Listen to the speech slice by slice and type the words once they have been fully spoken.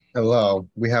Hello,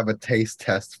 we have a taste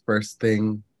test first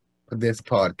thing for this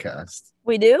podcast.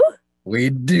 We do? We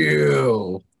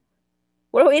do.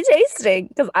 What are we tasting?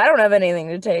 Because I don't have anything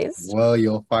to taste. Well,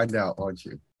 you'll find out, won't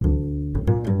you?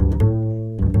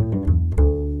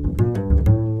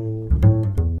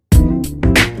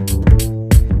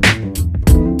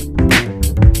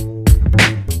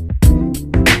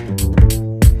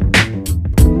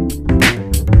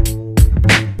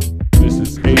 This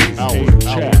is 8 Hour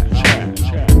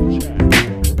Chat.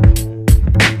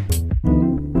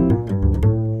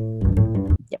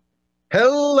 Yep.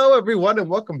 Hello, everyone, and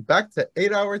welcome back to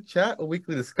 8 Hour Chat, a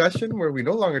weekly discussion where we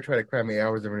no longer try to cram 8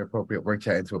 hours of inappropriate work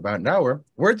chat into about an hour.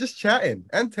 We're just chatting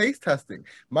and taste testing.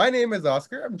 My name is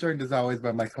Oscar. I'm joined as always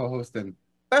by my co-host and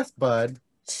best bud.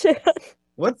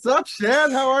 What's up,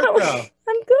 Shan? How are you?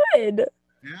 I'm good.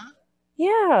 Yeah?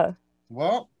 Yeah.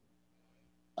 Well,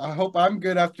 I hope I'm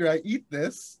good after I eat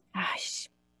this. Gosh.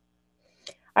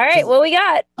 All right, what we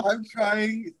got? I'm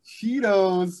trying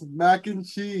Cheetos mac and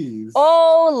cheese.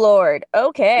 Oh, Lord. It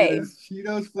Okay. is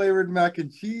Cheetos flavored mac and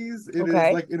cheese. It is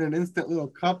Okay. like in an instant little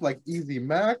cup, like Easy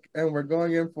Mac. And we're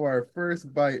going in for our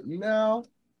first bite now.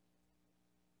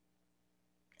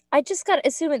 I just got to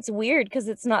assume it's weird because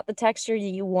it's not the texture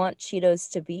you want Cheetos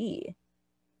to be.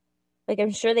 Like,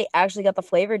 I'm sure they actually got the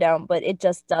flavor down, but it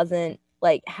just doesn't,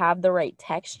 like, have the right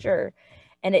texture.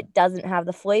 And it doesn't have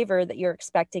the flavor that you're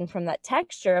expecting from that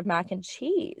texture of mac and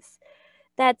cheese.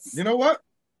 That's You know what?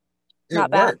 It not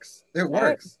bad. works. It All right.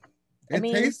 works. I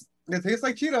mean, It tastes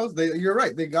like Cheetos. You're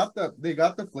right. They got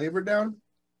the flavor down,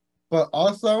 but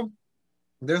also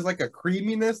there's like a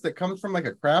creaminess that comes from like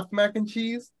a Kraft mac and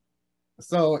cheese.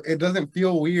 So it doesn't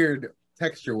feel weird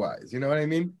texture wise. You know what I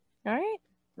mean? all right.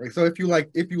 Like, so if you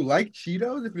like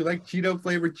Cheetos, if you like Cheeto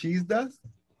flavored cheese dust,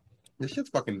 this shit's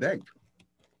fucking dank.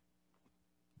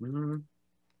 Mm.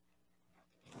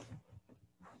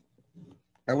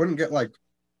 I wouldn't get like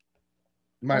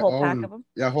A my whole pack of them.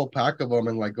 whole pack of them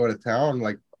and like go to town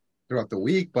like throughout the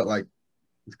week, but like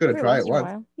it's good to Every try once it in a once.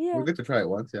 while. Yeah. We're good to try it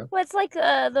once, yeah. Well, it's like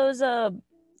those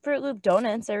Fruit Loop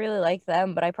donuts. I really like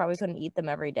them, but I probably couldn't eat them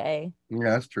every day. Yeah,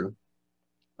 that's true.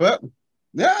 But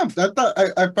yeah,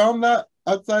 I found that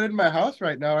outside in my house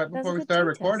right now, right That's a before we good started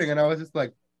taste recording, test. and I was just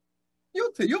like,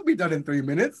 you'll be done in 3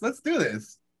 minutes. Let's do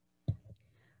this.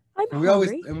 I'm And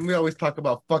hungry. we always talk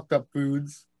about fucked up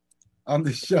foods on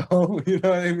the show. You know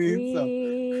what I mean?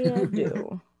 So We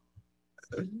do.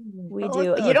 We what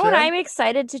do. the You know what Jen? I'm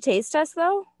excited to taste test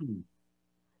though?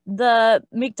 The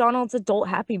McDonald's adult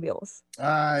Happy Meals.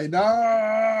 I know.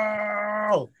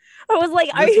 I was like,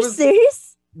 are This you was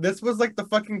serious? this was like the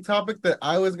fucking topic that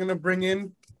I was gonna bring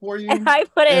in for And you. I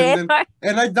put And it then in.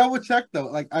 and I double checked though.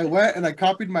 Like I went and I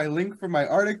copied my link for my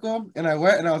article and I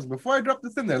went and I was before I dropped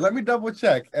this in there, let me double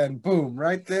check. And boom,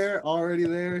 right there, already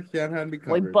there, Shan had me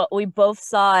covered. We both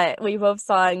saw it. We both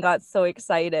saw it and got so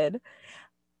excited.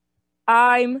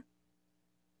 I'm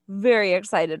very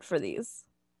excited for these.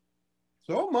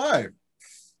 So am I.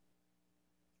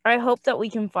 I hope that we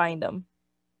can find them.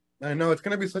 I know it's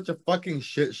gonna be such a fucking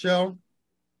shit show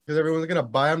because everyone's gonna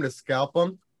buy them to scalp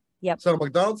them. Yep. So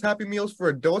McDonald's Happy Meals for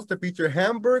adults to feature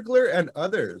Hamburglar and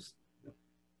others.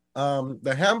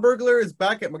 The Hamburglar is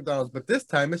back at McDonald's, but this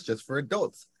time it's just for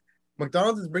adults.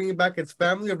 McDonald's is bringing back its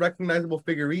family of recognizable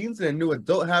figurines in a new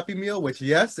adult Happy Meal, which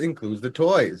yes includes the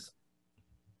toys.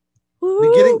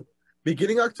 Woo!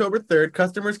 Beginning October 3rd,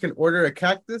 customers can order a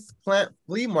cactus plant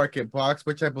flea market box,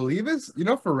 which I believe is,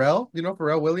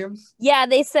 Pharrell Williams? Yeah,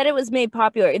 they said it was made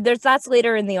popular. That's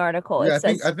later in the article. Yeah, It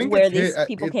says I think where it's these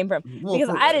people came from well because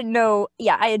for I didn't know.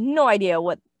 Yeah, I had no idea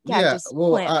what yeah, cactus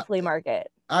well plant flea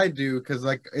market. I do because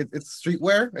like it's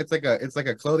streetwear. It's like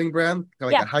a clothing brand,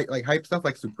 like Yeah, a hype stuff,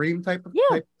 like Supreme yeah.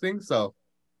 type thing. So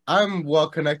I'm well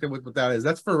connected with what that is.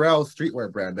 That's Pharrell's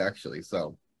streetwear brand actually.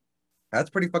 So that's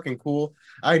pretty fucking cool.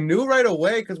 I knew right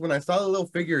away because when I saw the little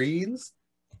figurines,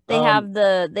 um,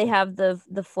 They have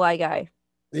the fly guy.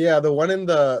 yeah, the one in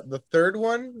the third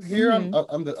one here Mm-hmm.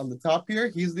 on the top here,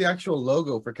 he's the actual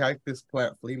logo for Cactus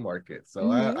Plant Flea Market. So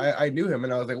Mm-hmm. I knew him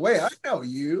and I was like, wait, I know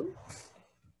you.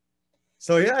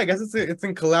 So yeah, I guess it's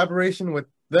in collaboration with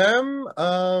them.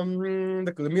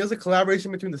 The meal's a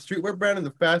collaboration between the streetwear brand and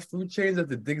the fast food chains as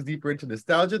it digs deeper into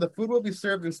nostalgia. The food will be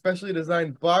served in specially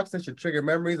designed box that should trigger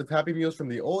memories of Happy Meals from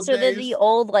the old So they're days. the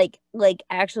old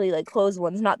actually like closed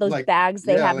ones, not those Like bags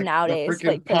they have like the nowadays, freaking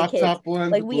like for the pop kids. top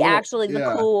ones Like with the we little actually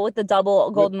the cool with the double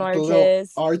golden with the little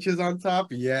arches. arches on top.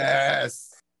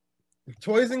 Yes.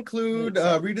 Toys include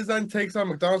redesigned takes on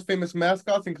McDonald's famous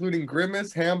mascots, including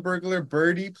Grimace, Hamburglar,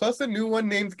 Birdie, plus a new one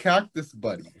named Cactus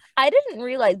Buddy. I didn't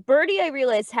realize Birdie. I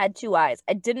realized had 2 eyes.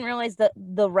 I didn't realize that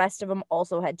the rest of them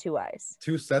also had 2 eyes.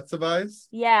 2 sets of eyes.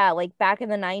 Yeah, like back in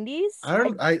the 90s.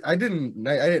 I didn't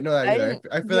know that either.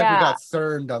 I feel like we got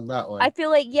cerned on that one. I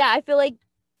feel like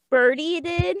Birdie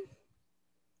did.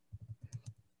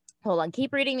 Hold on,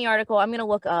 keep reading the article. I'm gonna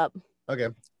look up. Okay.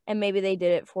 And maybe they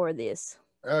did it for this.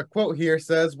 A quote here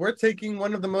says, "We're taking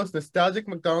one of the most nostalgic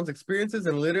McDonald's experiences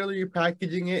and literally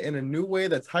packaging it in a new way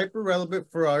that's hyper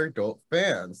relevant for our adult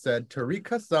fans," said Tariq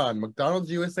Hassan,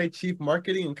 McDonald's USA Chief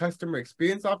Marketing and Customer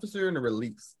Experience Officer, in a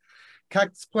release.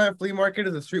 Cactus Plant Flea Market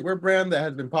is a streetwear brand that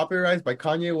has been popularized by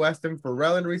Kanye West and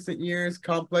Pharrell in recent years.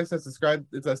 Complex has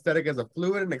described its aesthetic as a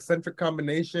fluid and eccentric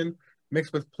combination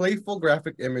mixed with playful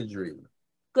graphic imagery.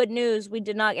 Good news, we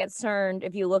did not get cerned.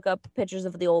 If you look up pictures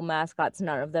of the old mascots,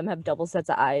 none of them have double sets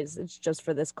of eyes. It's just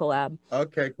for this collab.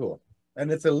 Okay, cool. And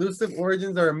its elusive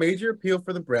origins are a major appeal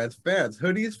for the brand's fans.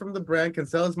 Hoodies from the brand can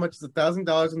sell as much as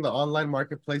 $1,000 in the online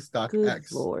marketplace StockX.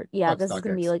 Good Lord. Yeah, this is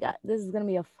gonna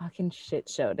be a fucking shit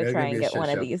show to try and get one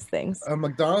of these things.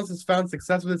 McDonald's has found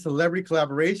success with its celebrity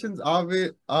collaborations,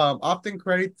 often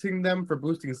crediting them for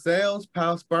boosting sales.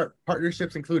 Past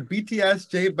partnerships include BTS,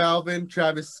 J Balvin,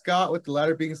 Travis Scott, with the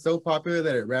latter being so popular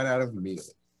that it ran out of meat.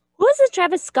 What was the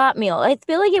Travis Scott meal? I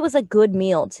feel like it was a good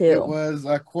meal too. It was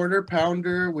a quarter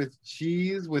pounder with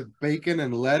cheese, with bacon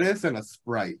and lettuce, and a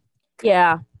Sprite.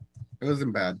 Yeah. It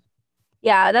wasn't bad.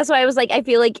 Yeah, that's why I was like, I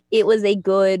feel like it was a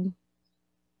good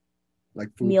like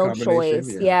food meal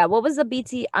choice. Yeah. What was the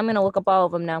BT? I'm gonna look up all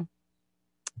of them now.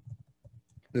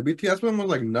 The BTS one was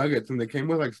like nuggets, and they came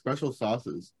with like special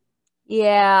sauces.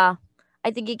 Yeah, I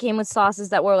think it came with sauces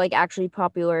that were like actually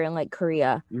popular in like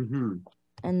Korea. Mm-hmm.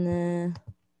 And then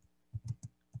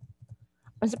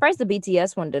I'm surprised the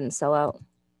BTS one didn't sell out.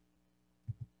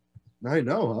 I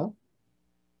know, huh?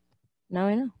 No,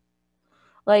 I know.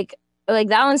 Like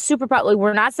that one's super popular.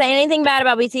 We're not saying anything bad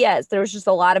about BTS. There was just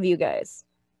a lot of you guys.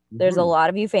 There's a lot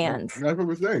of you fans. That's what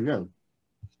we're saying, yeah.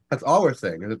 That's all we're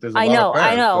saying. Is that there's a I lot know, of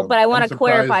fans, so but I want I'm to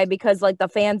clarify because like the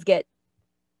fans get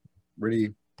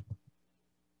pretty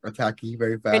attacky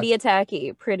very fast. Pretty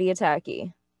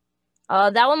attacky.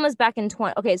 That one was back in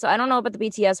 20. Okay, so I don't know about the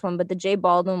BTS one, but the J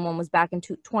Balvin one was back in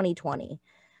 2020.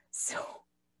 So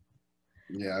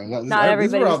yeah, not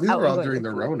everybody. These were all during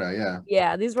the Rona, yeah.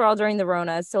 Yeah, these were all during the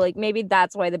Rona. So like maybe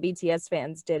that's why the BTS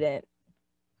fans didn't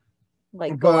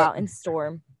like go out and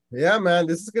storm. Yeah, man,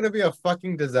 this is gonna be a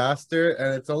fucking disaster,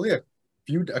 and it's only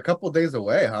a couple days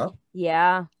away, huh?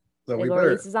 Yeah. So we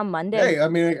releases on Monday. Hey, I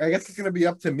mean, I guess it's gonna be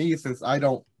up to me since I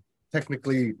don't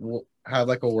technically have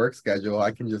like a work schedule.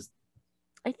 I can just.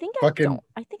 I think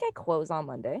I close on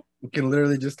Monday. You can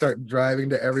literally just start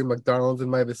driving to every McDonald's in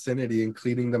my vicinity and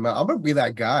cleaning them out. I'm gonna be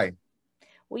that guy.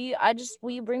 Will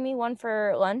you bring me one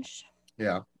for lunch?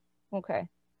 Yeah. Okay.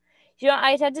 You know,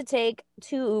 I had to take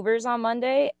 2 Ubers on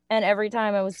Monday, and every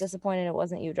time I was disappointed it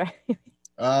wasn't you driving.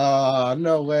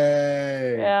 No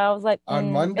way. Yeah, I was like,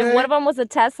 on Monday. And one of them was a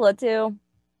Tesla too.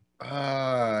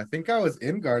 I think I was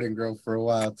in Garden Grove for a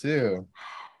while too.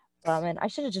 Oh man, I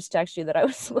should have just texted you that I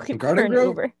was looking for an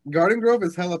Uber. Garden Grove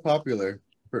is hella popular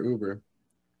for Uber.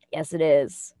 Yes, it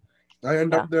is. I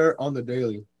end up there on the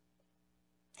daily.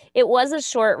 It was a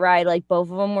short ride. Like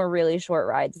both of them were really short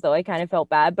rides, though I kind of felt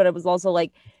bad, but it was also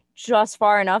like just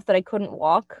far enough that I couldn't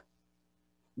walk.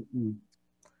 Mm-mm.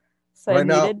 So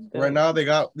right now they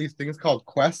got these things called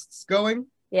quests going.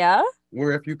 Yeah.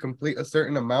 Where if you complete a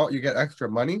certain amount, you get extra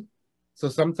money. So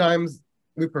sometimes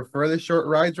we prefer the short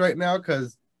rides right now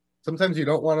because sometimes you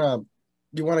want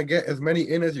to get as many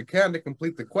in as you can to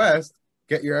complete the quest,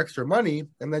 get your extra money,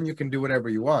 and then you can do whatever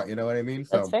you want. You know what I mean?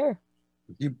 So that's fair.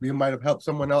 You might have helped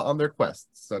someone out on their quests,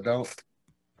 so don't.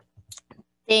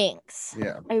 Thanks.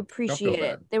 Yeah. I appreciate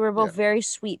it. They were both very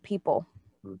sweet people.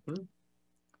 Mm-hmm.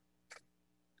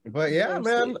 But yeah,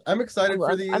 man, I'm excited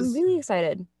for these. I'm really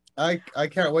excited. I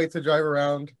can't wait to drive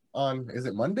around on, is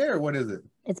it Monday or what is it?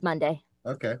 It's Monday.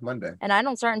 Okay, Monday. And I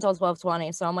don't start until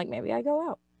 12:20, so I'm like, maybe I go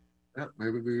out. Yeah,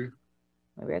 maybe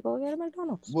I go get a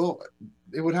McDonald's. Well,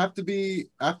 it would have to be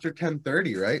after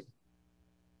 10:30, right?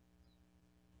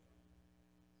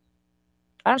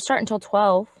 I don't start until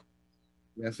 12.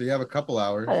 Yeah, so you have a couple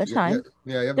hours. Oh, there's time.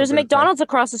 Yeah, there's a McDonald's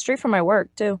across the street from my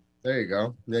work too. There you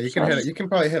go. Yeah, you can hit it. You can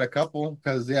probably hit a couple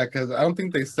because I don't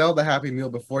think they sell the Happy Meal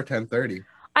before 10:30.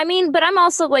 I mean, but I'm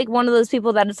also like one of those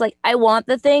people that it's like I want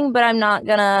the thing, but I'm not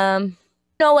gonna.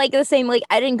 Like the same. Like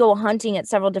I didn't go hunting at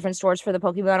several different stores for the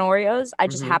Pokemon Oreos. I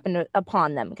just happened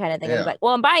upon them, kind of thing. Yeah. I was like,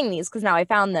 well, I'm buying these because now I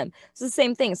found them. It's the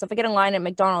same thing. So if I get in line at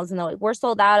McDonald's and they're like, we're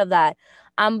sold out of that,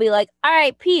 I'm be like, all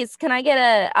right, peace. Can I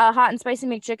get a hot and spicy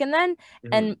McChicken then?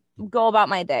 And go about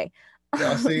my day.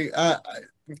 Yeah, see, And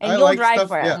I you'll like drive stuff.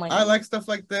 for it. Yeah, I'm like, I like stuff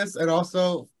like this, and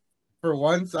also for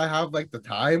once, I have like the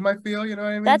time. I feel, you know what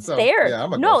I mean. that's So fair. yeah, I'm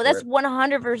gonna No, go that's for it.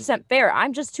 100% fair.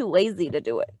 I'm just too lazy to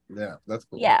do it. Yeah, that's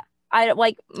cool. Yeah. I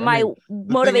like my mean, the thing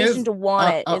motivation is, to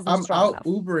want it isn't I'm strong out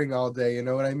enough. Ubering all day. You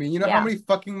know what I mean? You know how Yeah. many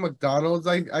fucking McDonald's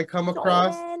I come So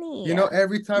across? many. You know,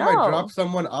 every time I No. drop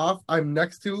someone off, I'm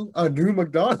next to a new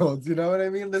McDonald's. You know what I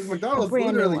mean? There's McDonald's brand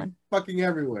new literally one. fucking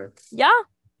everywhere. Yeah.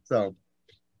 So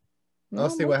No,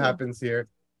 let's see I'm what with you. happens here.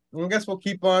 I guess we'll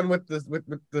keep on with this with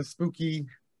the spooky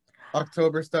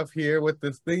October stuff here with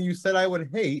this thing you said I would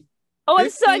hate. Oh, I'm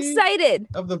so 50 excited.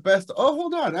 Of the best. Oh,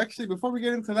 hold on. Actually, before we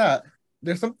get into that,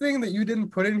 there's something that you didn't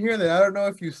put in here that I don't know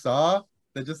if you saw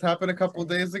that just happened a couple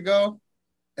days ago.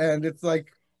 And it's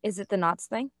like, Is it the knots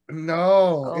thing?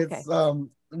 no, Oh, okay. it's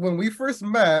when we first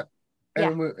met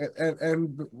and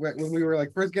Yeah. when we were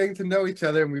like first getting to know each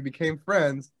other and we became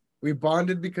friends, we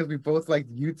bonded because we both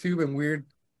liked YouTube and weird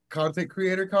content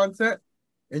creator content.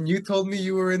 And you told me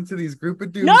you were into these group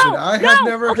of dudes that I had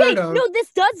never heard of. No,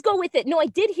 this does go with it. No, I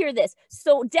did hear this.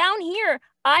 So down here,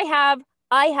 I have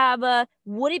a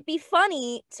would it be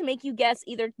funny to make you guess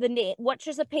either the name what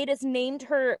Trisha named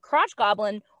her crotch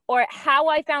goblin or how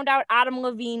I found out Adam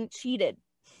Levine cheated.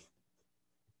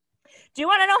 Do you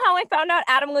want to know how I found out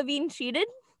Adam Levine cheated?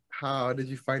 How did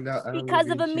you find out Adam Because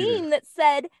Levine of a cheated? meme that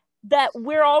said that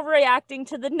we're all reacting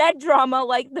to the Ned drama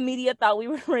like the media thought we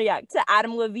would react to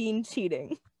Adam Levine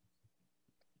cheating.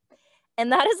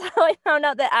 And that is how I found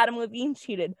out that Adam Levine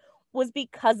cheated, was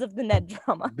because of the Ned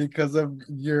drama. Because of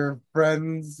your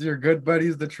friends, your good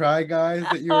buddies, the Try Guys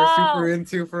that you were super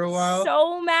into for a while.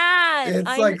 So mad. It's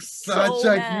I'm like such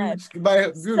so a mad. huge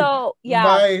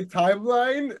my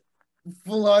timeline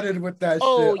flooded with that shit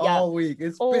all week.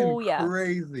 It's been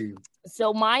crazy.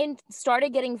 So mine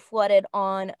started getting flooded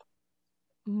on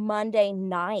Monday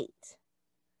night.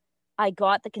 I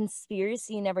got the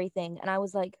conspiracy and everything, and I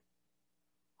was like,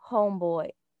 homeboy.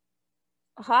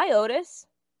 Hi, Otis.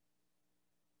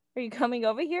 Are you coming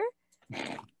over here?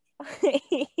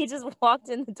 He just walked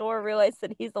in the door, realized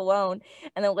that he's alone.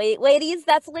 And then, ladies,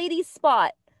 that's Lady's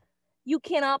spot. You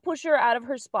cannot push her out of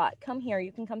her spot. Come here.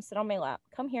 You can come sit on my lap.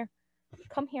 Come here.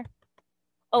 Come here.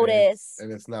 Otis.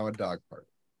 And it's now a dog park.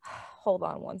 Hold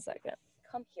on one second.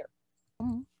 Come here.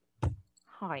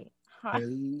 Hi.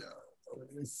 Hello,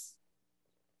 Otis.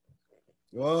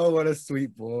 Oh, what a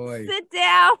sweet boy. Sit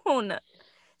down.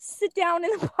 Sit down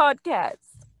in the podcast.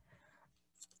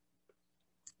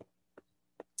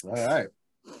 All right.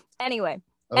 Anyway.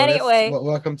 Otis,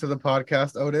 welcome to the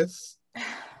podcast, Otis. How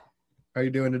are you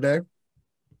doing today?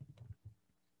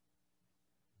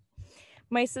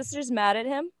 My sister's mad at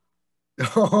him.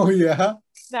 Oh, yeah?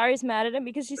 Barry's mad at him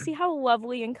because you see how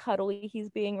lovely and cuddly he's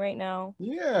being right now.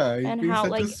 Yeah, he's and how,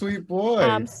 such a sweet boy.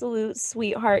 Absolute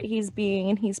sweetheart he's being,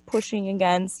 and he's pushing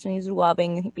against, and he's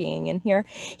loving being in here.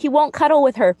 He won't cuddle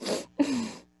with her.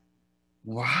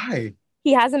 Why?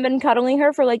 He hasn't been cuddling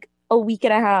her for like a week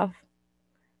and a half.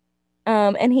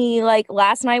 And he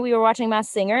last night we were watching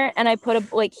Masked Singer, and I put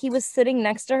he was sitting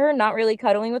next to her, not really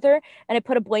cuddling with her, and I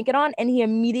put a blanket on, and he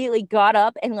immediately got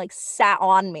up and sat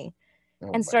on me.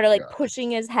 And started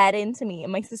pushing his head into me.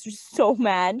 And my sister's so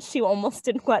mad. She almost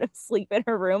didn't let him sleep in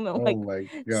her room and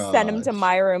send him to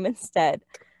my room instead.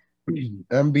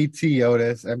 MBT,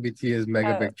 Otis. MBT is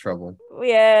mega big trouble.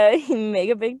 Yeah,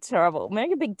 mega big trouble.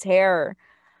 Mega big terror.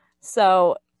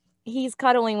 So he's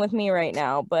cuddling with me right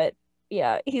now. But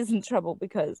yeah, he's in trouble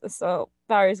so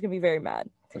Valerie's going to be very mad.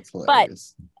 That's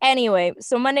hilarious. But anyway,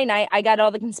 so Monday night, I got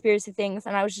all the conspiracy things.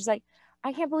 And I was just like,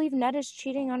 I can't believe Ned is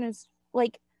cheating on his,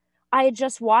 I had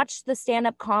just watched the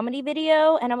stand-up comedy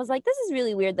video, and I was like, this is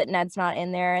really weird that Ned's not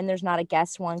in there, and there's not a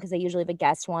guest one, because they usually have a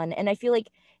guest one. And I feel like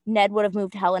Ned would have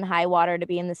moved hell and high water to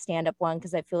be in the stand-up one,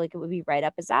 because I feel like it would be right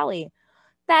up his alley.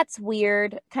 That's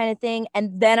weird kind of thing.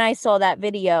 And then I saw that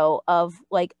video of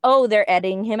oh, they're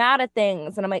editing him out of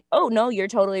things. And I'm like, oh, no, you're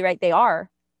totally right. They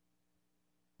are.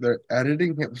 They're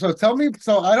editing him. So tell me,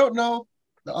 I don't know.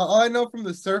 All I know from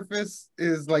the surface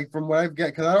is from what I've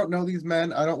because I don't know these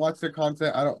men. I don't watch their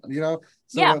content. I don't,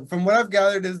 So from what I've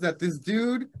gathered is that this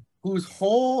dude whose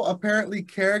whole apparently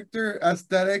character,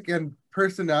 aesthetic, and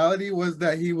personality was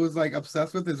that he was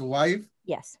obsessed with his wife.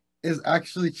 Yes. Is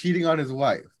actually cheating on his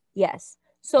wife. Yes.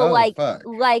 So it's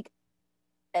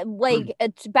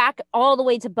back all the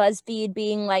way to BuzzFeed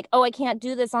being oh, I can't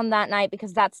do this on that night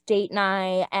because that's date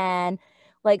night, and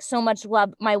so much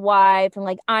love my wife,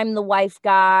 and I'm the wife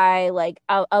guy,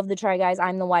 of the Try Guys,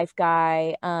 I'm the wife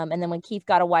guy. And then when Keith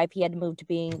got a wife, he had to move to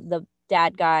being the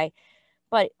dad guy.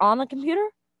 But on the computer,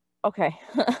 Okay.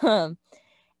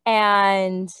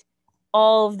 And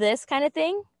all of this kind of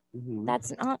thing,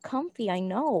 that's not comfy, I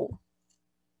know.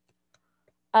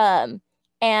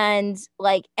 And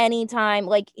like anytime,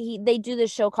 like they do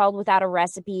this show called Without a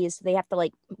Recipe, so they have to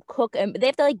like cook and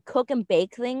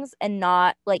bake things and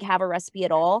not like have a recipe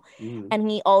at all. And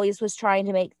he always was trying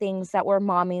to make things that were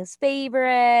mommy's favorite,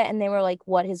 and they were like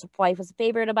what his wife was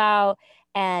favorite about.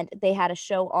 And they had a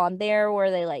show on there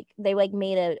where they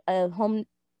made a home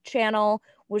channel,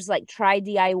 was like try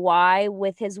DIY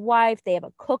with his wife. They have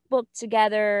a cookbook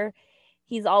together.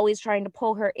 He's always trying to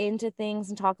pull her into things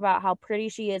and talk about how pretty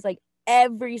she is. Like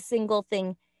every single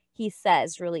thing he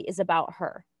says really is about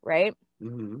her, right?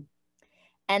 And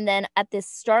then at the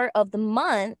start of the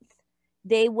month,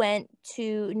 they went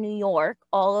to New York.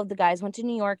 All of the guys went to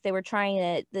New York. They were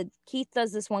trying to, Keith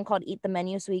does this one called Eat the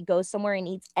Menu. So he goes somewhere and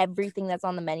eats everything that's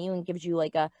on the menu and gives you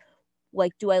like a,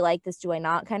 like, do I like this? Do I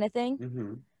not kind of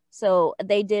thing. So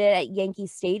they did it at Yankee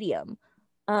Stadium.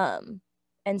 And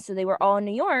so they were all in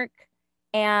New York,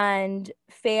 and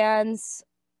fans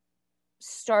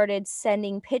started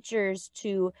sending pictures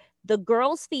to the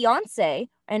girl's fiance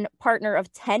and partner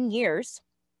of 10 years,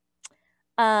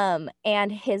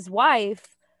 and his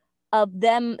wife, of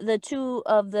them, the two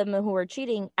of them who were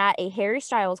cheating, at a Harry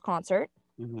Styles concert,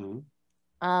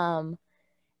 and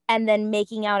then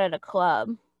making out at a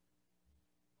club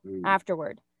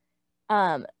afterward.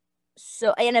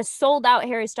 So in a sold out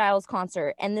Harry Styles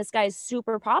concert, and this guy's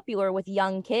super popular with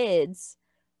young kids,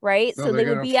 right? So they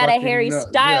would be at a Harry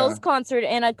Styles concert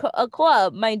in a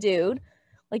club, my dude.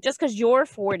 Like, just because you're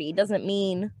 40 doesn't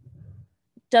mean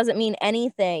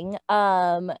anything.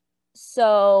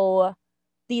 So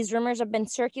these rumors have been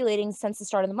circulating since the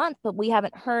start of the month, but we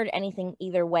haven't heard anything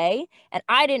either way. And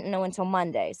I didn't know until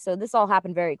Monday. So this all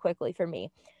happened very quickly for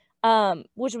me,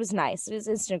 which was nice. It was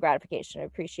instant gratification. I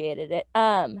appreciated it.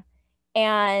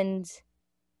 And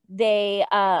they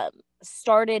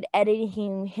started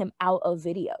editing him out of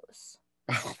videos.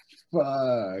 Oh,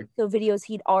 fuck. So videos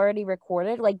he'd already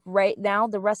recorded. Like right now,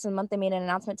 the rest of the month, they made an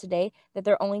announcement today that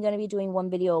they're only going to be doing one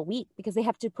video a week because they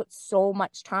have to put so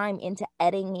much time into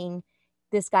editing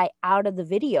this guy out of the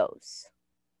videos.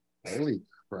 Holy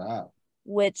crap.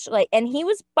 Which, like, and he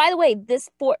was, by the way, this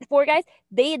four guys,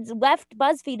 they had left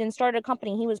BuzzFeed and started a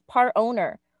company. He was part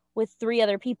owner with 3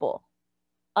 other people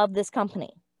of this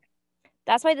company.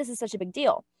 That's why this is such a big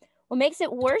deal. What makes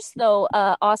it worse, though,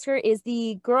 Oscar, is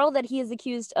the girl that he is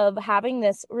accused of having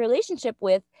this relationship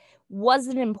with was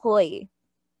an employee.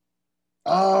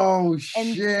 Oh,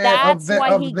 and shit. That's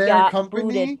why he their got company?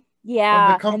 booted.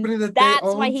 Yeah, Of the company and that they that's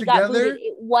own why he together? got booted.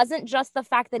 It wasn't just the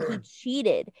fact that he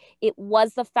cheated. It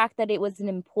was the fact that it was an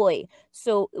employee.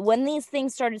 So when these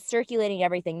things started circulating,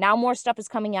 everything, now more stuff is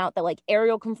coming out that like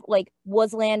Ariel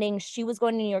was landing. She was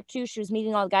going to New York too. She was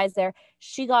meeting all the guys there.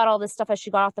 She got all this stuff as she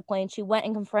got off the plane. She went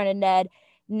and confronted Ned.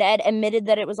 Ned admitted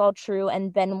that it was all true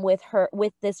and been with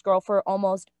this girl for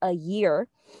almost a year.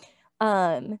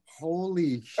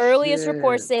 Holy Earliest shit.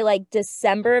 reports say like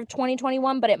December of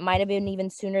 2021, but it might have been even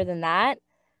sooner than that.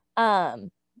 Then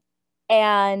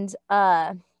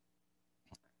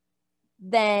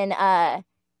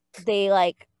they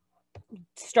like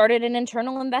started an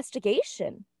internal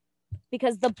investigation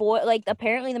because the boy, like,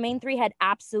 apparently the main 3 had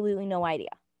absolutely no idea.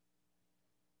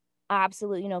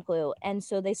 Absolutely no clue. And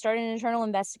so they started an internal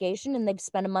investigation, and they've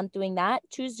spent a month doing that.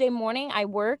 Tuesday morning, I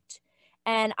worked,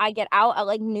 and I get out at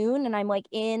like noon, and I'm like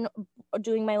in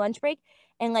doing my lunch break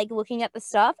and like looking at the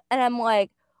stuff, and I'm like,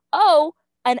 oh,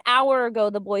 an hour ago,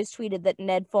 the boys tweeted that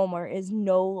Ned Fulmer is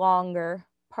no longer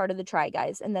part of the Try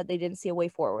Guys and that they didn't see a way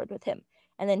forward with him.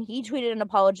 And then he tweeted an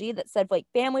apology that said, like,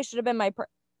 family should have been my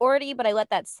priority, but I let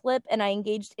that slip, and I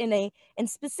engaged in and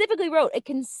specifically wrote a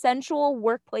consensual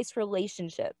workplace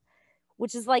relationship,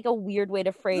 which is like a weird way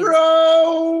to phrase.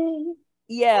 Bro!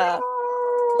 Yeah. Bro!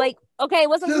 Like, okay, it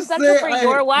wasn't Just consensual for say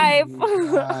your wife.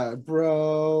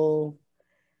 Bro.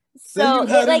 So Say you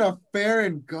had like, an affair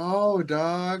and go,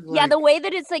 dog. yeah, the way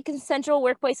that it's like consensual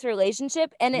workplace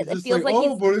relationship, and it just feels like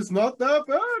oh, but it's not that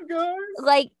bad,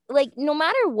 guys. Like no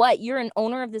matter what, you're an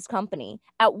owner of this company.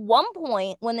 At one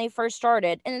point when they first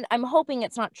started, and I'm hoping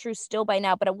it's not true still by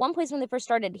now, but at one place when they first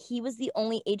started, he was the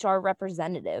only HR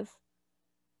representative.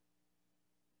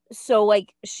 So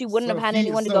like she wouldn't have had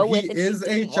anyone to go with. He is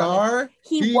HR?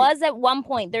 He was at one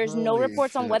point. There's no Holy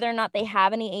reports on shit. whether or not they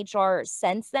have any HR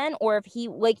since then, or if he,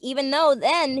 like, even though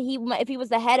then if he was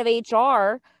the head of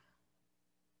HR,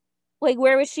 like,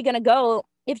 where was she gonna go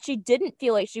if she didn't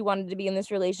feel like she wanted to be in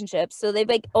this relationship? So they've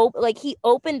like he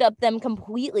opened up them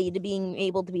completely to being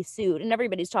able to be sued, and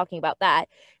everybody's talking about that.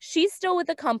 She's still with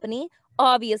the company,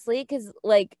 obviously, because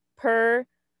like per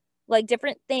like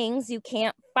different things. You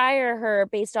can't fire her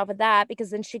based off of that, because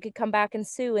then she could come back and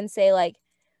sue and say like,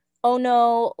 oh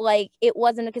no, like it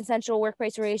wasn't a consensual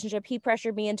workplace relationship. He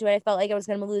pressured me into it. I felt like I was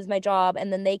going to lose my job.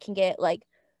 And then they can get like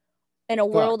in a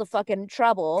world of fucking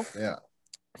trouble. Yeah.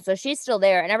 So she's still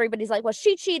there. And everybody's like, well,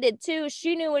 she cheated too.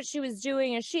 She knew what she was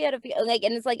doing. And she had like,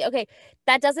 and it's like, okay,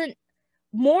 that doesn't,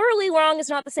 morally wrong is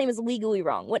not the same as legally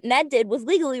wrong. What Ned did was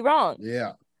legally wrong.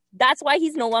 Yeah. That's why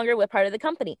he's no longer with part of the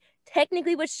company.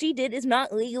 Technically, what she did is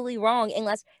not legally wrong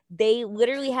unless they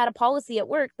literally had a policy at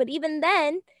work. But even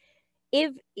then,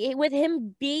 with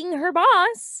him being her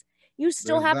boss, you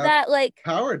still There's have that like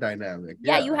power dynamic.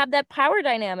 Yeah, you have that power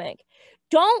dynamic.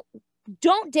 Don't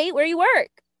date where you work.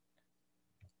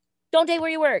 Don't date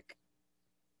where you work.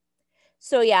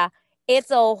 So yeah, it's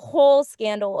a whole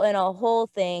scandal and a whole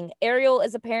thing. Ariel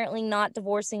is apparently not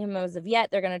divorcing him as of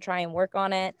yet. They're going to try and work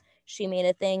on it. She made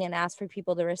a thing and asked for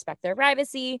people to respect their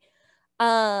privacy.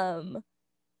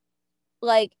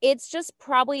 Like it's just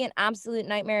probably an absolute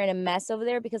nightmare and a mess over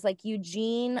there, because like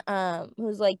Eugene,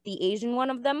 who's like the Asian one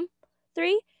of them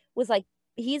three, was like,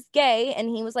 he's gay and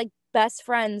he was like best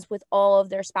friends with all of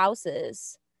their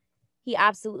spouses. He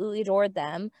absolutely adored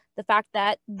them. The fact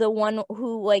that the one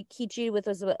who like he cheated with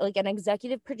was like an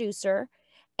executive producer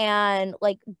and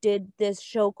like did this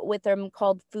show with them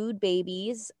called Food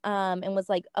Babies, and was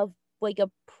like a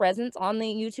presence on the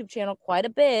YouTube channel quite a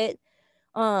bit,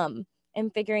 and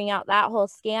figuring out that whole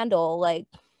scandal, like,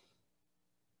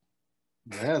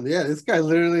 man, yeah, this guy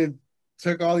literally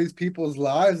took all these people's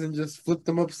lives and just flipped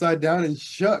them upside down and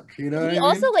shook, you know. He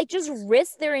also like just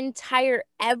risked their entire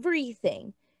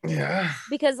everything. Yeah,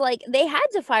 because like they had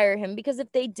to fire him, because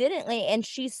if they didn't, like, and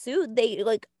she sued, they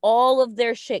like all of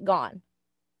their shit gone.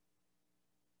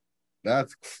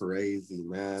 That's crazy,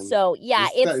 man. So yeah,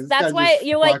 that's why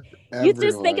you're like, you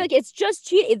just think like it's just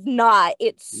cheat. It's not.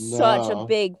 It's such a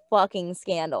big fucking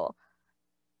scandal.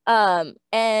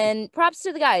 And props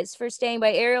to the guys for staying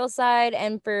by Ariel's side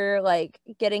and for like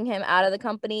getting him out of the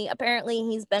company. Apparently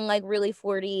he's been like really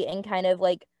flirty and kind of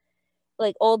like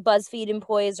old BuzzFeed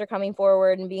employees are coming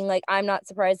forward and being like, I'm not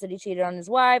surprised that he cheated on his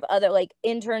wife. Other like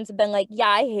interns have been like, yeah,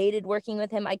 I hated working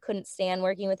with him. I couldn't stand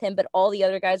working with him, but all the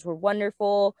other guys were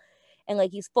wonderful. And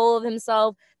like, he's full of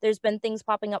himself. There's been things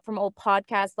popping up from old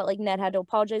podcasts that like Ned had to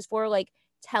apologize for, like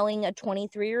telling a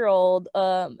 23-year-old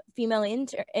female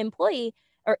employee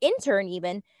or intern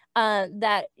even,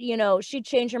 that, you know, she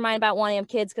changed her mind about wanting to have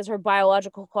kids because her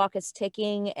biological clock is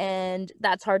ticking and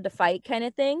that's hard to fight kind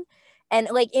of thing. And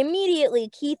like immediately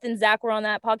Keith and Zach were on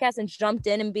that podcast and jumped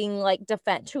in and being like to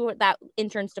that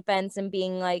intern's defense and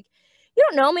being like, you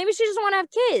don't know, maybe she just want to have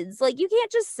kids. Like, you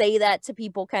can't just say that to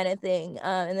people kind of thing.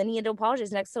 And then he had to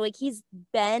apologize next. So like, he's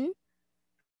been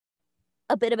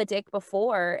a bit of a dick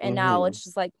before. And now it's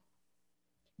just like,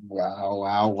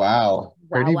 wow.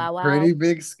 Pretty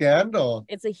big scandal.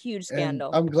 It's a huge scandal.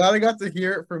 And I'm glad I got to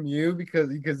hear it from you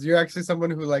because you're actually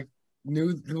someone who like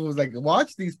who was like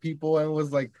watched these people and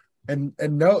was like, and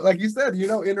know, like you said, you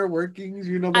know, inner workings,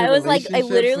 you know. I was like, I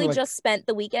literally just spent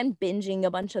the weekend binging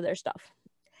a bunch of their stuff.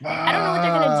 I don't know what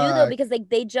they're gonna do though, because like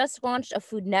they just launched a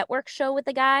Food Network show with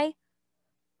the guy.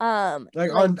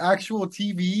 Like on actual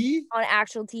TV? On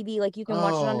actual TV, like you can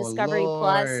watch it on Discovery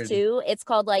Plus too. It's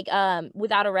called like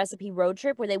Without a Recipe Road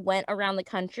Trip, where they went around the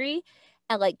country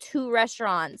at like 2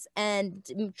 restaurants and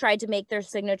tried to make their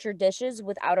signature dishes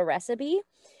without a recipe.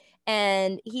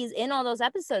 And he's in all those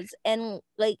episodes, and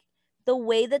like the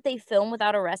way that they film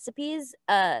Without a Recipes,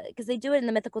 because they do it in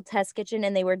the Mythical Test Kitchen,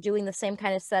 and they were doing the same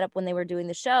kind of setup when they were doing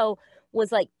the show,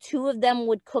 was like 2 of them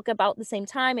would cook about the same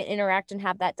time and interact and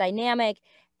have that dynamic,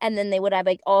 and then they would have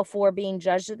like all 4 being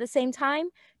judged at the same time,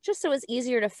 just so it was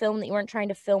easier to film, that you weren't trying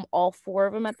to film all 4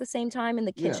 of them at the same time in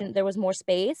the kitchen. Yeah. There was more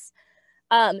space.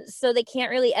 So they can't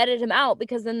really edit him out,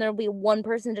 because then there'll be one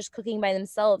person just cooking by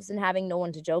themselves and having no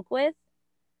one to joke with.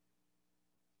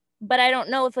 But I don't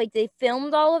know if like they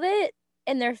filmed all of it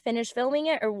and they're finished filming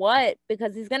it or what,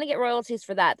 because he's going to get royalties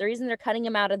for that. The reason they're cutting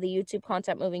him out of the YouTube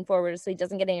content moving forward is so he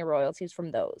doesn't get any royalties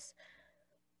from those.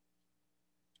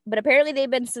 But apparently they've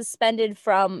been suspended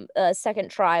from Second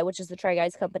Try, which is the Try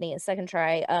Guys company, Second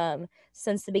Try,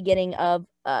 since the beginning of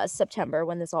September,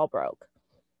 when this all broke.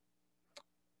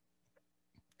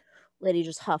 Liddy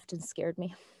just huffed and scared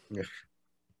me.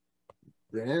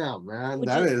 Damn, man.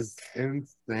 That is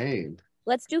insane.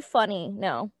 Let's do funny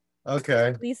now.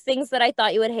 Okay. These things that I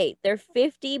thought you would hate. They're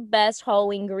 50 best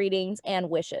Halloween greetings and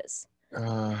wishes.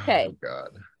 Okay. Oh God.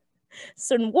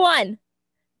 So 1,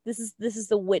 this is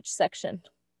the witch section.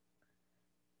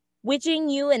 Wishing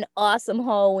you an awesome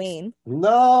Halloween.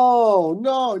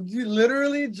 No. You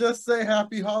literally just say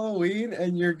Happy Halloween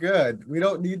and you're good. We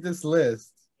don't need this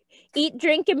list. Eat,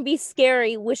 drink, and be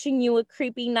scary. Wishing you a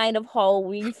creepy night of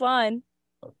Halloween fun.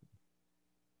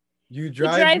 You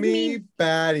drive me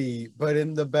batty, but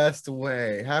in the best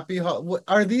way.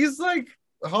 Are these like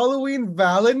Halloween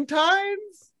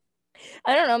Valentines?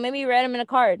 I don't know. Maybe you read them in a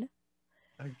card.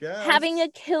 I guess. Having a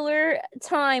killer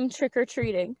time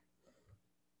trick-or-treating.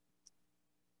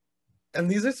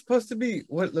 And these are supposed to be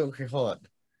what? Okay, hold on.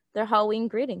 They're Halloween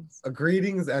greetings.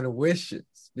 Greetings and wishes,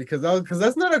 because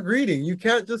that's not a greeting. You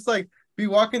can't just like be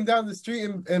walking down the street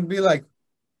and be like,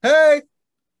 "Hey,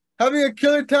 having a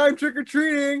killer time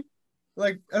trick-or-treating."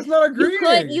 Like, that's not a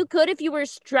greeting. You could if you were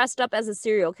dressed up as a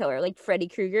serial killer, like Freddy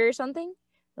Krueger or something.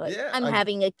 Like, yeah, I'm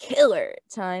having a killer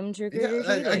time trick-or-treating.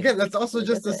 Yeah, again, that's also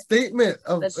just a statement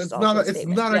of it's not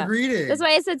a greeting. That's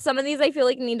why I said some of these I feel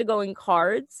like need to go in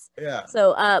cards. Yeah.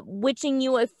 So wishing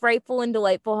you a frightful and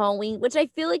delightful Halloween, which I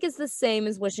feel like is the same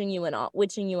as wishing you an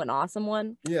awesome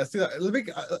one. Yeah, see that.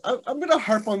 I'm gonna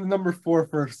harp on number 4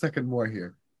 for a second more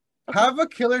here. Okay. Have a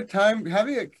killer time. Have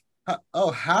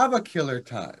a killer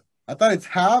time. I thought it's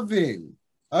having.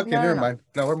 Okay, never mind.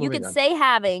 No, we're moving on. You could say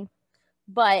having,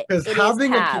 but because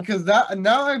that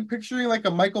now I'm picturing like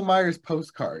a Michael Myers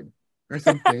postcard or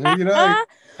something. You know, like,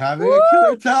 having a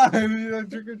killer time. You know,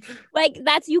 like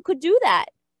you could do that.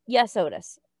 Yes,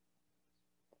 Otis.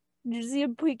 Did you see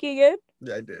him peeking in?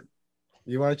 Yeah, I did.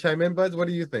 You want to chime in, Buzz? What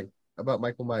do you think about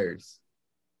Michael Myers?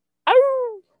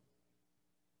 Aroo!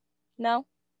 No,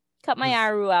 cut my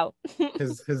aroo out.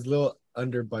 his little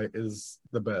underbite is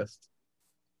the best.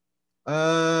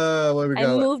 What we got?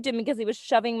 I moved him because he was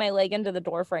shoving my leg into the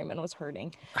door frame and was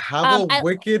hurting. Have a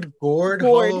wicked gourd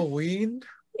Halloween?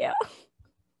 Yeah.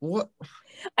 What?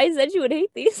 I said you would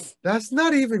hate these. That's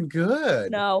not even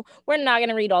good. No, we're not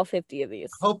gonna read all 50 of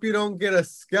these. Hope you don't get a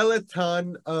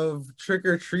skeleton of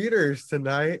trick-or-treaters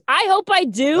tonight. I hope I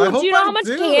do. Do you know how much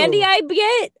candy I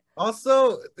get?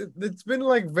 Also, it's been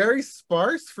like very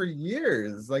sparse for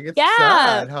years. Like, it's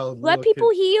sad how let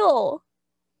people heal.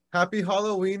 Happy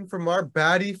Halloween from our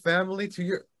baddie family to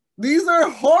your. These are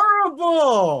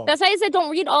horrible. That's why I said don't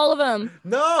read all of them.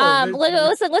 No.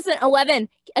 Listen. 11.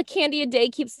 A candy a day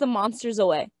keeps the monsters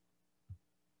away.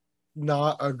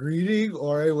 Not a greeting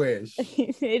or a wish.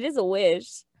 It is a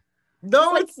wish.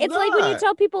 No, it's like when you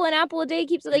tell people an apple a day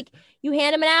keeps you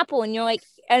hand them an apple and you're like,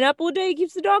 an apple a day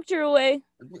keeps the doctor away.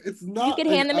 It's not. You could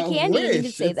hand them a candy. Wish. You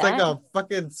could say it's that. It's like a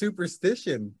fucking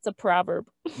superstition. It's a proverb.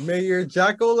 May your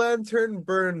jack-o'-lantern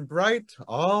burn bright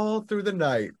all through the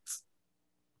night.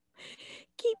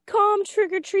 Keep calm,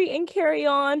 trick or treat, and carry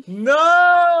on.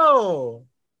 No.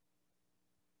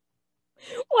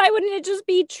 Why wouldn't it just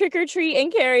be trick or treat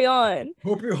and carry on?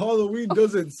 Hope your Halloween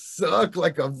doesn't suck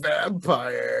like a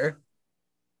vampire.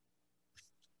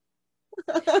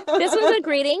 This one's a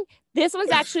greeting. This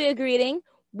one's actually a greeting.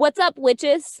 What's up,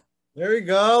 witches? There we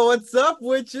go. What's up,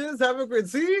 witches? Have a great.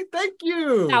 See, thank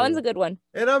you. That one's a good one.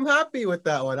 And I'm happy with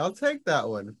that one. I'll take that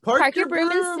one. Park your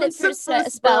broom and sit for a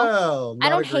spell. I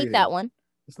don't hate that one.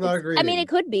 It's not a greeting. I mean, it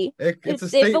could be.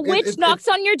 It's if a witch knocks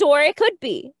on your door, it could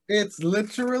be. It's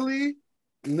literally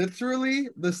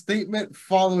the statement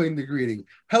following the greeting.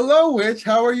 Hello, witch.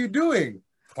 How are you doing?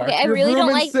 Okay, I really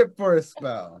don't like sit for a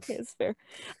spell. Okay, it's fair.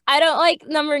 I don't like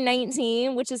number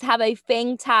 19, which is have a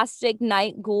fantastic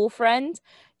night, ghoul friend.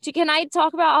 Can I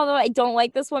talk about, although I don't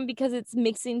like this one because it's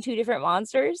mixing two different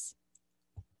monsters?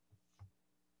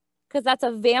 Because that's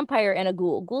a vampire and a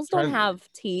ghoul. Ghouls don't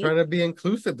have teeth. Trying to be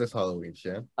inclusive this Halloween,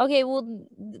 Shan. Okay, well,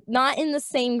 not in the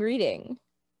same greeting.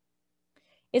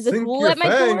 Is a Sink ghoul your at my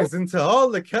door? fangs into all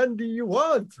the candy you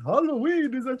want.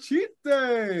 Halloween is a cheat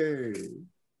day.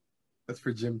 That's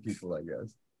for gym people, I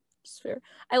guess. It's fair.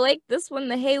 I like this one.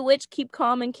 The hey witch, keep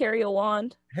calm and carry a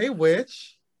wand. Hey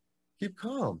witch, keep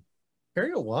calm.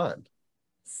 Carry a wand.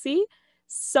 See,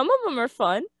 some of them are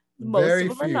fun. Most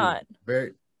of them are not.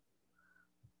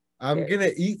 I'm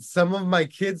gonna eat some of my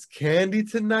kids' candy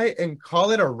tonight and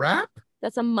call it a wrap?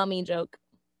 That's a mummy joke.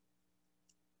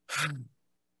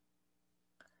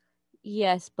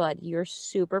 Yes, bud, you're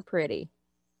super pretty.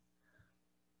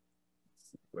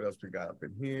 What else we got up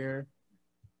in here?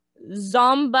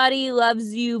 Somebody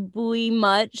loves you, buoy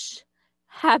much.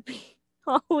 Happy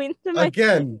Halloween tonight.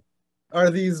 Again, are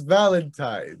these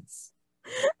Valentines?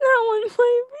 That one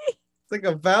might be. It's like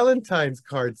a Valentine's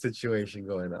card situation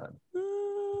going on.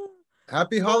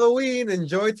 Happy Halloween.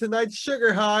 Enjoy tonight's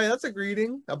sugar high. That's a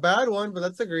greeting. A bad one, but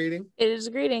that's a greeting. It is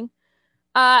a greeting.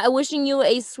 Wishing you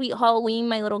a sweet Halloween,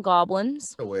 my little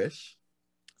goblins. It's a wish.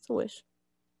 It's a wish.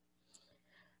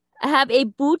 Have a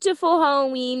beautiful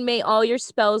Halloween. May all your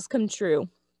spells come true.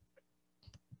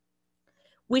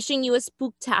 Wishing you a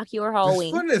spooktacular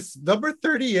Halloween. This one is number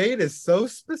 38 is so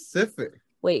specific.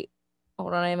 Wait,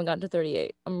 Hold on, I haven't gotten to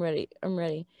 38. I'm ready.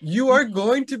 You are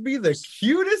going to be the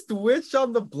cutest witch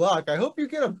on the block. I hope you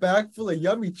get a bag full of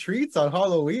yummy treats on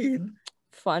Halloween.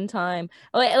 Fun time.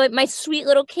 Oh, wait, my sweet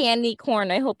little candy corn.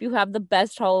 I hope you have the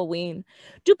best Halloween.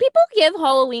 Do people give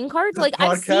Halloween cards? This Like,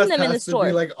 I've seen podcast them in the has to be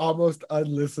store. like almost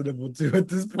unlistenable too at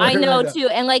this point. I know right now. too.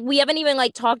 And like, we haven't even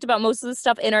like talked about most of the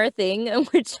stuff in our thing, and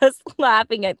we're just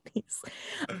laughing at these.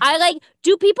 I like,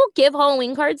 do people give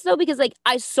Halloween cards though? Because like,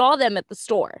 I saw them at the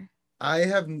store. I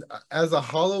have, as a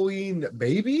Halloween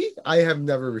baby, I have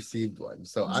never received one.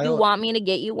 So Do you want me to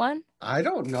get you one? I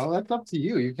don't know. That's up to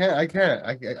you. You can't. I can't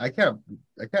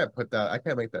put that. I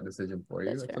can't make that decision for you.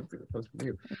 That's That's fair. up to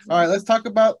you. All right, let's talk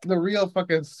about the real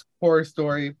fucking horror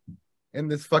story in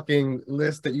this fucking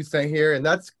list that you sent here, and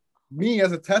that's me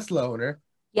as a Tesla owner.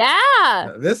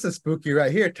 Yeah. This is spooky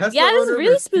right here. Tesla Yeah, this is owner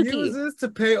really spooky. refuses to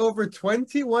pay over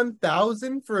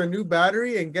 $21,000 for a new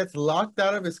battery and gets locked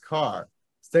out of his car.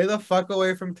 Stay the fuck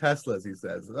away from Teslas, he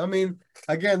says. I mean,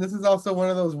 again, this is also one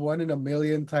of those 1 in a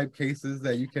million type cases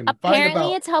that you can find Apparently,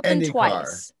 about it's happened any car.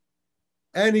 twice.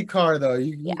 Any car, though.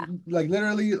 Yeah. Like,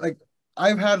 literally, like,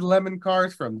 I've had lemon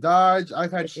cars from Dodge.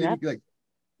 I've had Yep. shitty, like,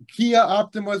 Kia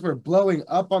Optimas were blowing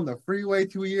up on the freeway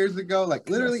 2 years ago. Like,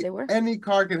 literally, Yes, they were. any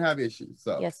car can have issues.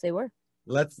 So Yes, they were.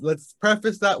 let's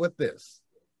preface that with this.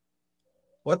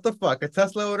 What the fuck? A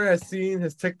Tesla owner has seen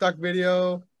his TikTok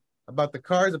video about the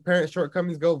car's apparent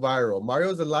shortcomings go viral.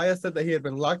 Mario Zelaya said that he had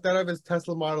been locked out of his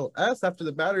Tesla Model S after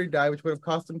the battery died, which would have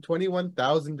cost him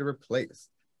 $21,000 to replace.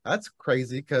 That's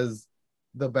crazy because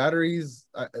the batteries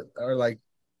are like,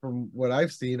 from what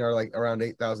I've seen, are like around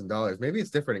 $8,000. Maybe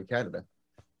it's different in Canada.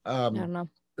 I don't know.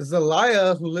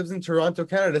 Zelaya, who lives in Toronto,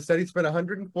 Canada, said he spent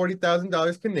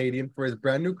 $140,000 Canadian for his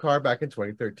brand new car back in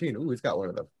 2013. Ooh, he's got one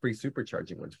of the free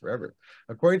supercharging ones forever.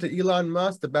 According to Elon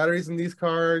Musk, the batteries in these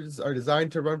cars are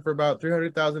designed to run for about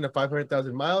 300,000 to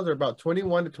 500,000 miles, or about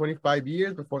 21 to 25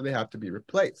 years before they have to be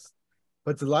replaced.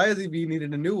 But Zelaya's EV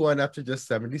needed a new one after just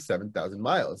 77,000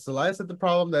 miles. Zelaya said the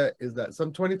problem is that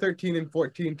some 2013 and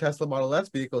 14 Tesla Model S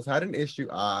vehicles had an issue.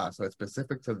 So it's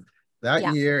specific to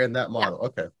that year and that model.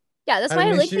 Okay. Yeah, that's why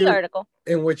I linked the article.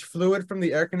 In which fluid from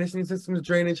the air conditioning system's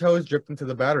drainage hose dripped into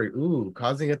the battery,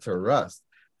 causing it to rust.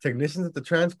 Technicians at the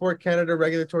Transport Canada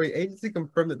Regulatory Agency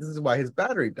confirmed that this is why his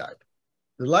battery died.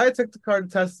 Zelaya took the car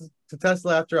to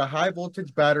Tesla after a high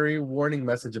voltage battery warning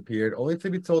message appeared, only to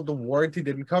be told the warranty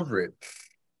didn't cover it.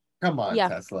 Come on,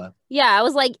 Tesla. Yeah, I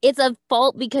was like, it's a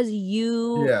fault because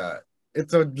you... Yeah,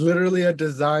 it's literally a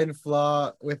design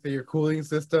flaw with your cooling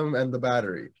system and the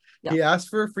battery. He asked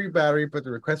for a free battery, but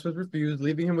the request was refused,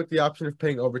 leaving him with the option of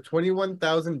paying over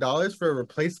 $21,000 for a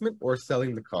replacement or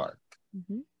selling the car.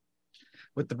 Mm-hmm.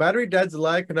 With the battery dead,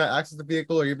 Zelaya could not access the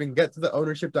vehicle or even get to the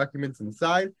ownership documents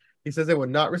inside. He says it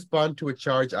would not respond to a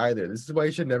charge either. This is why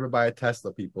you should never buy a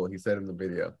Tesla, people, he said in the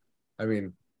video. I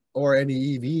mean, or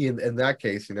any EV in that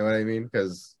case, you know what I mean?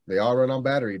 Because they all run on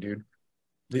battery, dude.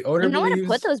 The owner believes... know where to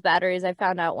put those batteries, I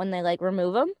found out, when they, like,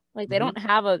 remove them. Like, they don't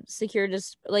have a secure,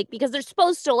 because they're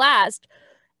supposed to last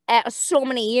at so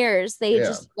many years. They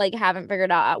just, like, haven't figured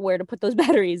out where to put those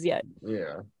batteries yet.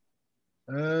 Yeah.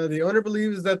 The owner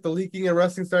believes that the leaking and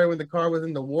rusting started when the car was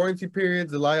in the warranty period.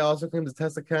 Zelaya also claims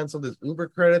Tesla canceled his Uber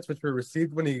credits, which were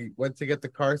received when he went to get the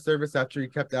car service after he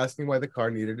kept asking why the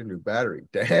car needed a new battery.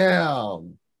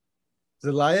 Damn.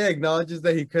 Zelaya acknowledges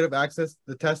that he could have accessed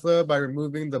the Tesla by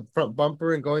removing the front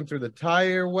bumper and going through the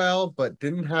tire well, but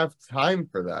didn't have time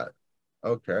for that.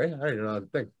 Okay, I didn't know how to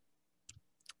think.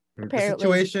 Apparently. The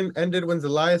situation ended when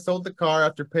Zelaya sold the car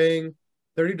after paying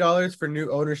 $30 for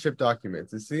new ownership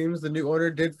documents. It seems the new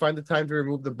owner did find the time to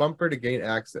remove the bumper to gain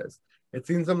access. It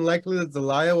seems unlikely that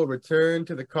Zelaya will return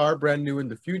to the car brand in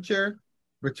the future.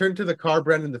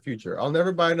 I'll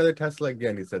never buy another Tesla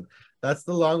again, he said. That's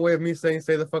the long way of me saying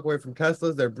stay the fuck away from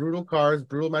Teslas. They're brutal cars,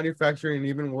 brutal manufacturing, and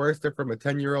even worse, they're from a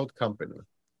 10-year-old company.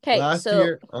 Okay,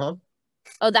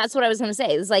 Oh, that's what I was going to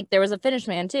say. It's like there was a Finnish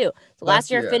man too. So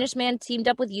last year, a Finnish man teamed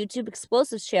up with YouTube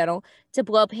Explosives channel to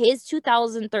blow up his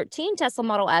 2013 Tesla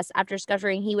Model S after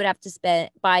discovering he would have to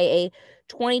buy a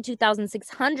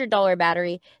 $22,600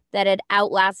 battery that had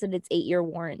outlasted its 8-year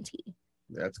warranty.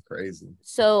 That's crazy.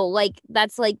 So like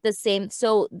that's like the same.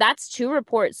 So that's 2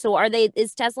 reports. So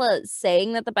is Tesla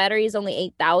saying that the battery is only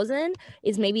 8,000?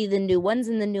 Is maybe the new ones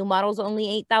and the new models only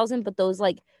 8,000, but those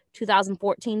like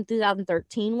 2014,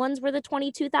 2013 ones were the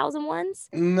 22,000 ones?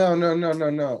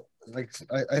 No. Like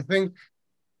I think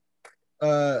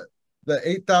the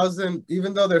 8,000,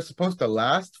 even though they're supposed to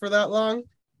last for that long,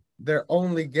 they're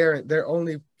only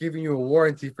giving you a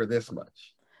warranty for this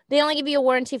much. They only give you a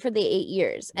warranty for the 8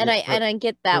 years, and I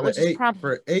get that, which is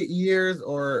for 8 years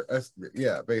or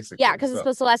basically. Yeah, because it's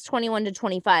supposed to last 21 to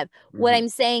 25. What I'm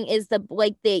saying is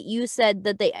you said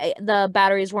that the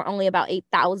batteries were only about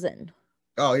 8,000.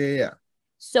 Oh yeah.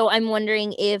 So I'm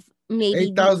wondering if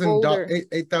maybe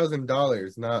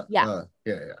 $8,000, not yeah.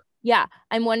 Yeah. Yeah,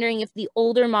 I'm wondering if the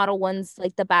older model ones,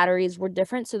 like the batteries were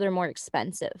different, so they're more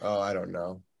expensive. Oh, I don't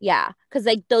know. Yeah, because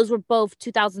like those were both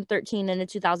 2013 and a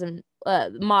 2000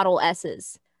 Model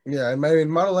S's. Yeah, and I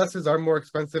mean Model S's are more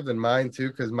expensive than mine too,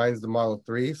 because mine's the Model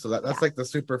 3, so that's like the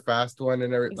super fast one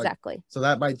and everything. Exactly. So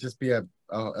that might just be a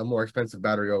more expensive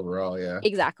battery overall. Yeah.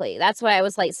 Exactly. That's why I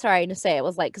was like sorry to say it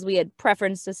was like because we had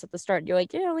preferenced this at the start. You're like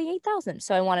only 8,000,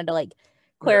 so I wanted to like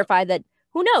clarify that.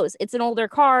 Who knows? It's an older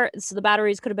car, so the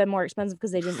batteries could have been more expensive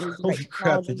because they didn't use the right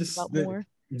technology.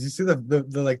 Did you see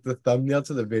the thumbnail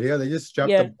to the video? They just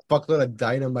strapped a buckload of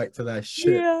dynamite to that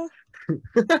shit. Yeah.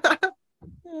 It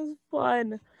was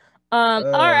fun. All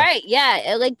right.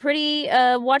 Yeah. Like pretty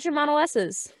watch your Model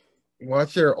S's.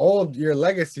 Watch your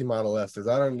legacy Model S's.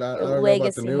 I don't know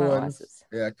about the new ones.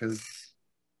 Yeah, because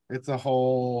it's a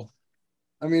whole.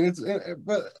 I mean,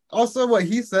 but also what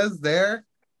he says there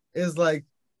is like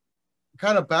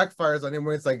kind of backfires on him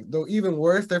where it's like, though even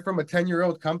worse, they're from a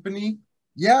 10-year-old company.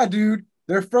 Yeah, dude,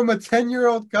 they're from a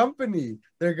 10-year-old company.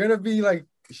 They're gonna be like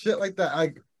shit like that.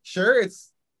 Like, sure,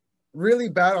 it's really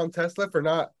bad on Tesla for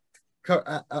not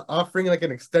offering like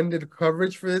an extended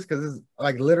coverage for this because it's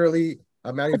like literally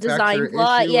a manufacturer design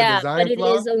flaw. issue, Yeah, but it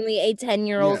is only a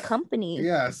 10-year-old company.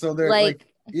 Yeah, so they're like,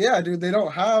 yeah, dude, they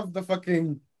don't have the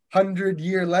fucking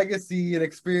 100-year legacy and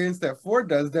experience that Ford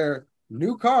does. They're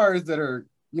new cars that are,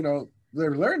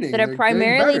 they're learning. That are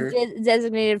primarily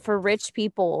designated for rich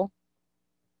people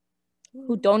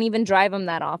who don't even drive them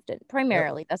that often.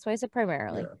 Primarily. Yep. That's why I said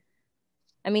primarily. Yeah.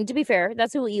 I mean, to be fair,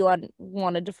 that's who Elon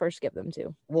wanted to first give them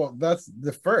to. Well, that's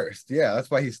the first. Yeah, that's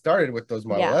why he started with those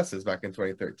Model S's back in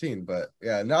 2013. But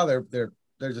yeah, now they're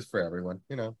just for everyone.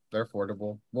 They're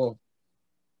affordable. Well,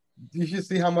 you should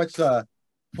see how much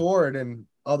Ford and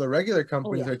all the regular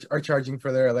companies are charging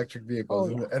for their electric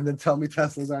vehicles, and then tell me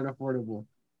Teslas aren't affordable.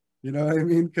 You know what I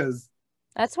mean? Because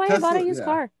that's why I bought a used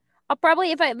car. I'll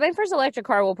probably, my first electric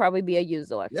car will probably be a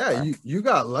used electric car. Yeah, you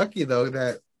got lucky though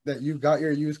that you got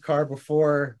your used car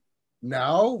before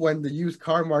now, when the used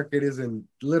car market is in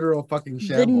literal fucking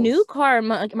shambles. The new car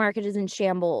market is in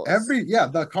shambles.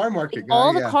 The car market.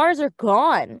 All the cars are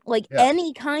gone.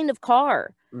 Any kind of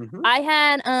car. Mm-hmm. I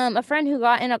had a friend who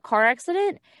got in a car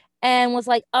accident and was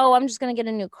like, "Oh, I'm just gonna get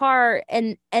a new car,"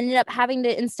 and ended up having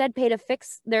to instead pay to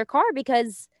fix their car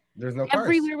because there's no cars.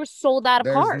 Everywhere was sold out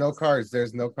of cars.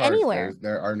 There's no cars anywhere.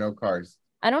 There are no cars.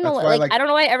 I don't know. I don't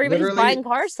know why everybody's buying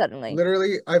cars suddenly.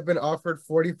 Literally, I've been offered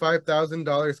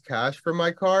 $45,000 cash for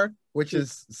my car, which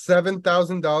is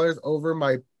 $7,000 over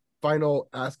my final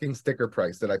asking sticker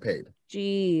price that I paid.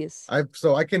 Jeez.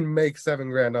 So I can make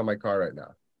 $7,000 on my car right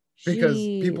now, because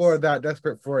people are that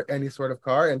desperate for any sort of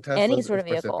car, and Tesla any sort of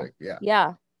vehicle.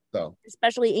 Yeah. So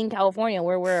especially in California,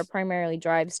 where we're a primarily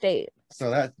drive state.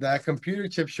 So that computer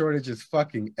chip shortage is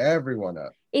fucking everyone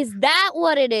up. Is that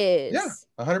what it is?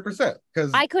 Yeah, 100%.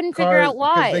 Because I couldn't figure out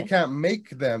why. They can't make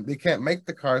them. They can't make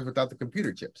the cars without the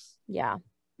computer chips. Yeah,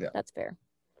 that's fair.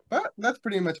 But that's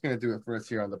pretty much going to do it for us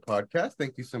here on the podcast.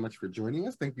 Thank you so much for joining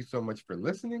us. Thank you so much for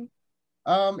listening.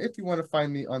 If you want to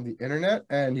find me on the internet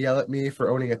and yell at me for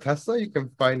owning a Tesla, you can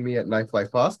find me at Knife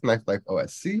Life Osc, Knife Life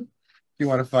OSC. If you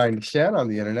want to find Shan on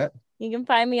the internet, you can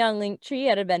find me on Linktree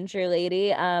at Adventure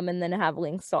Lady, and then have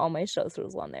links to all my show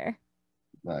throughs on there.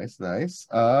 Nice. That's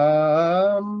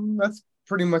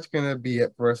pretty much gonna be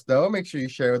it for us, though. Make sure you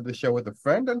share the show with a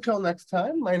friend. Until next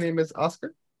time, my name is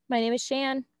Oscar. My name is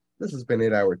Shan. This has been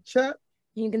 8 Hour Chat.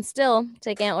 You can still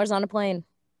take antlers on a plane.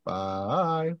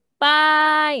 Bye.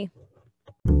 Bye.